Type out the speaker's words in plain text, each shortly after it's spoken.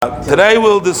Today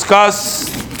we'll discuss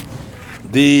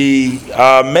the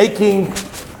making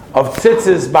of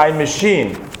tzitzis by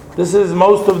machine. This is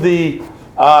most of the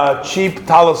cheap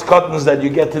talis cottons that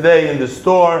you get today in the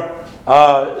store,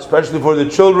 especially for the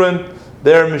children.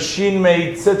 They're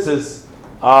machine-made tzitzis,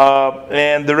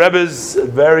 and the Rebbe's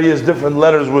various different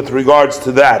letters with regards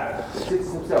to that.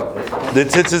 The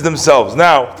tzitzis themselves.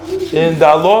 Now, in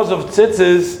the laws of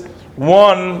tzitzis,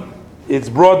 it's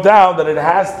brought down that it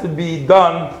has to be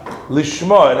done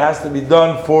lishma. It has to be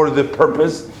done for the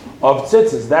purpose of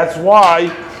tzitzis. That's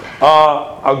why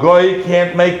a goy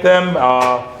can't make them.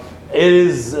 It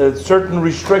is certain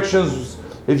restrictions.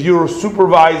 If you're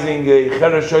supervising a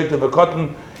chereshoit of a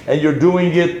cotton and you're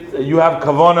doing it, you have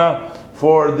kavana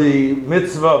for the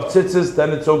mitzvah of tzitzis, then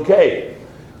it's okay.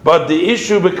 But the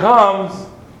issue becomes,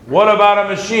 what about a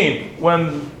machine?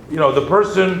 When the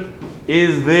person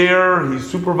is there, he's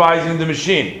supervising the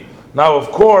machine. Now, of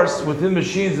course, within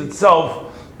machines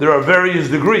itself, there are various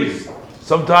degrees.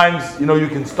 Sometimes, you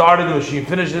can start it, the machine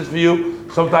finishes for you.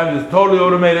 Sometimes it's totally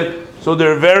automated. So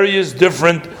there are various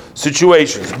different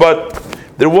situations. But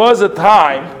there was a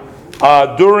time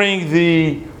after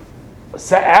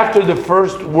the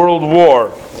First World War,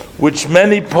 which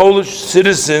many Polish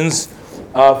citizens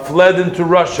fled into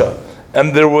Russia.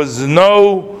 And there was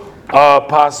no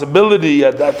possibility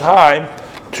at that time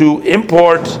to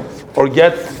import or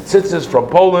get tzitzis from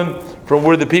Poland, from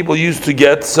where the people used to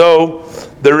get. So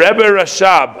the Rebbe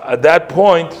Rashab at that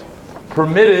point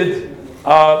permitted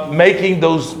making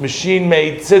those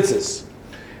machine-made tzitzis.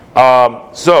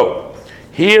 So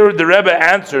here the Rebbe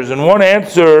answers, and one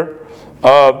answer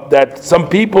that some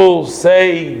people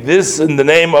say this in the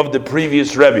name of the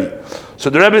previous Rebbe. So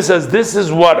the Rebbe says, this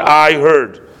is what I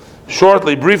heard.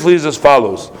 Shortly, briefly, is as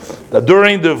follows: that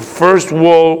during the First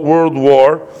World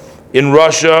War in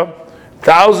Russia,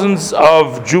 thousands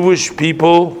of Jewish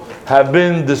people have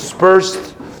been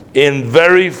dispersed in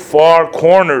very far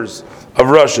corners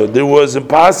of Russia. It was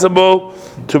impossible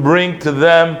to bring to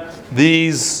them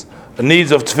these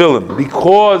needs of tefillin.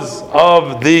 Because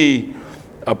of the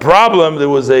problem, there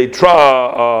was a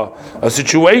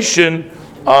situation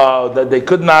that they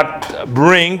could not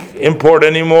import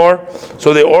anymore.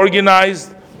 So they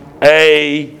organized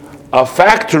a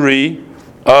factory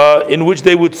in which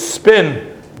they would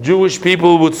spin. Jewish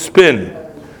people would spin.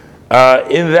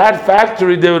 In that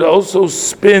factory, they would also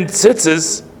spin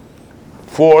tzitzis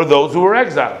for those who were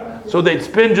exiled. So they'd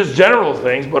spin just general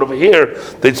things, but over here,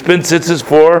 they'd spin tzitzis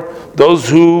for those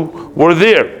who were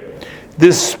there.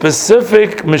 This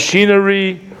specific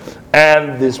machinery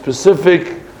and the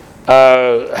specific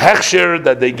hechsher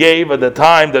that they gave at the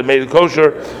time that made it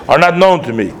kosher are not known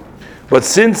to me. But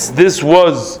since this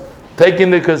was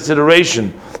taken into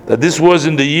consideration, that this was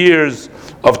in the years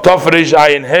of Tafresh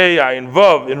Ayin Hey, Ayin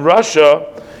Vav in Russia,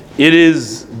 it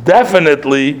is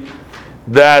definitely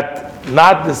that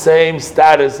not the same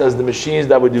status as the machines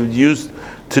that would be used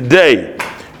today.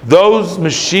 Those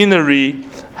machinery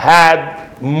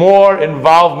had more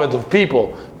involvement of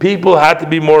people. People had to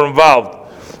be more involved.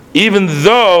 Even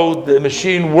though the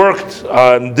machine worked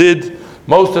and did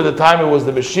most of the time, it was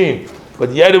the machine,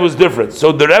 but yet it was different.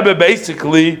 So the Rebbe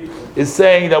basically is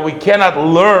saying that we cannot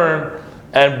learn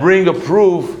and bring a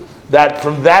proof that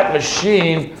from that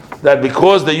machine, that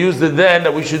because they used it then,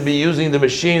 that we should be using the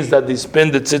machines that they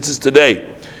spin the tzitzis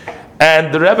today.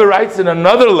 And the Rebbe writes in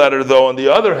another letter, though, on the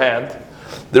other hand,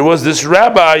 there was this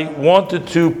rabbi wanted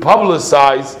to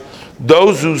publicize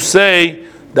those who say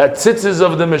that tzitzis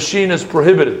of the machine is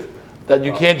prohibited, that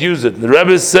you can't use it. The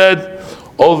Rebbe said,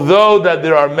 although that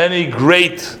there are many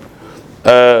great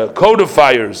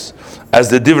codifiers, as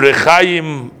the Divrei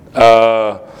Chaim,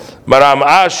 Maram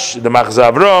Ash, the Machzah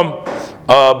Avram,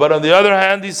 but on the other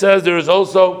hand, he says there is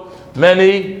also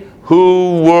many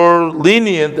who were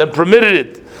lenient and permitted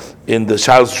it in the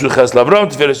Shal Shuchas Lavram,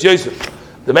 Tiferes Yosef.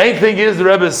 The main thing is, the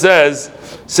Rebbe says,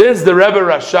 since the Rebbe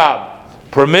Rashab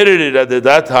permitted it at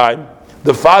that time,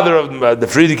 the father of the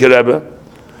Frierdiker Rebbe,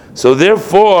 so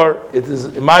therefore, it is,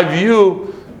 in my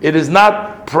view, it is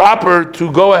not proper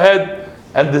to go ahead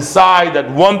and decide that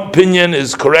one opinion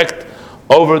is correct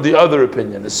over the other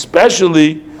opinion,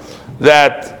 especially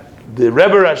that the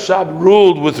Rebbe Rashab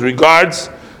ruled with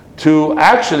regards to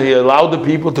actually allow the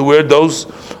people to wear those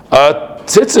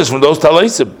tzitzis from those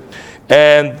talaisim.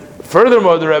 And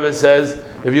furthermore, the Rebbe says,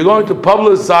 if you're going to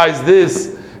publicize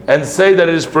this and say that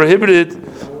it is prohibited,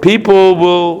 people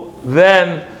will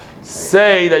then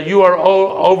say that you are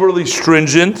overly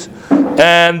stringent,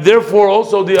 and therefore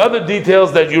also the other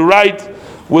details that you write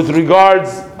with regards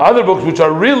other books which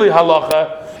are really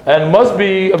halacha, and must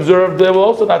be observed, they will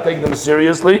also not take them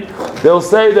seriously. They'll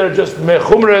say they're just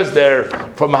mechumres, they're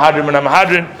from Mahadrim and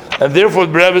Amahadrin, and therefore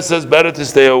the Rebbe says better to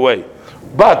stay away.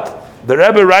 But the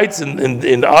Rebbe writes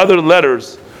in other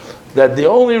letters that the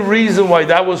only reason why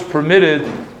that was permitted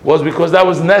was because that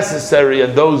was necessary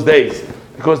in those days,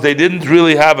 because they didn't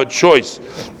really have a choice.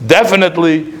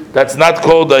 Definitely, that's not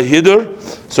called a hidur.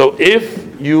 So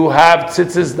if you have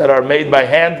tzitzis that are made by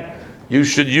hand, you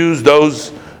should use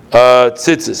those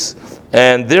tzitzis.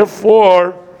 And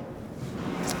therefore,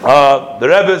 the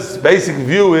Rebbe's basic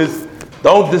view is,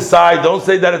 don't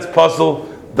say that it's puzzle,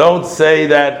 don't say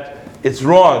that it's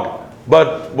wrong.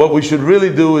 But what we should really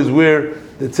do is wear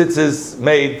the tzitzis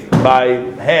made by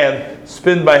hand,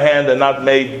 spin by hand, and not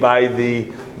made by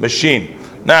the machine.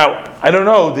 Now, I don't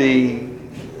know, the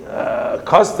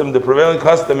prevailing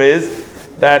custom is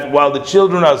that while the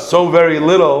children are so very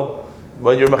little,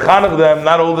 when you're mechanech them,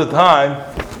 not all the time,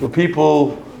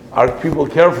 people are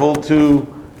careful to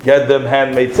get them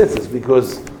handmade tzitzis,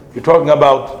 because you're talking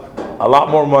about a lot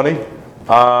more money.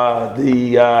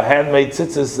 The handmade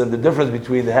tzitzis, and the difference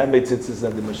between the handmade tzitzis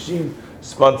and the machine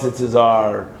spun tzitzis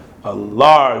are a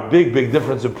large, big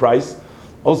difference in price.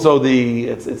 Also,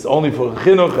 it's only for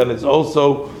chinuch, and it's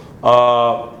also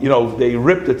they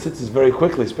rip the tzitzis very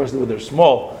quickly, especially when they're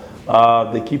small.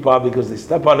 They keep on because they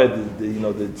step on it. The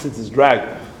tzitzis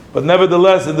drag. But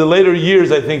nevertheless, in the later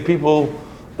years, I think people.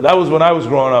 That was when I was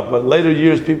growing up. But later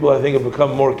years, people I think have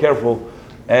become more careful.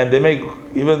 And they make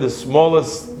even the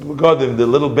smallest begadim, the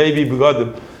little baby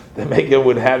begadim, they make it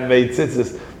with handmade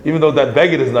tzitzis, even though that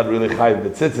beged is not really chayiv, the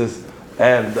tzitzis,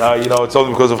 and it's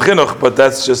only because of chinuch, but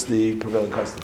that's just the prevailing custom.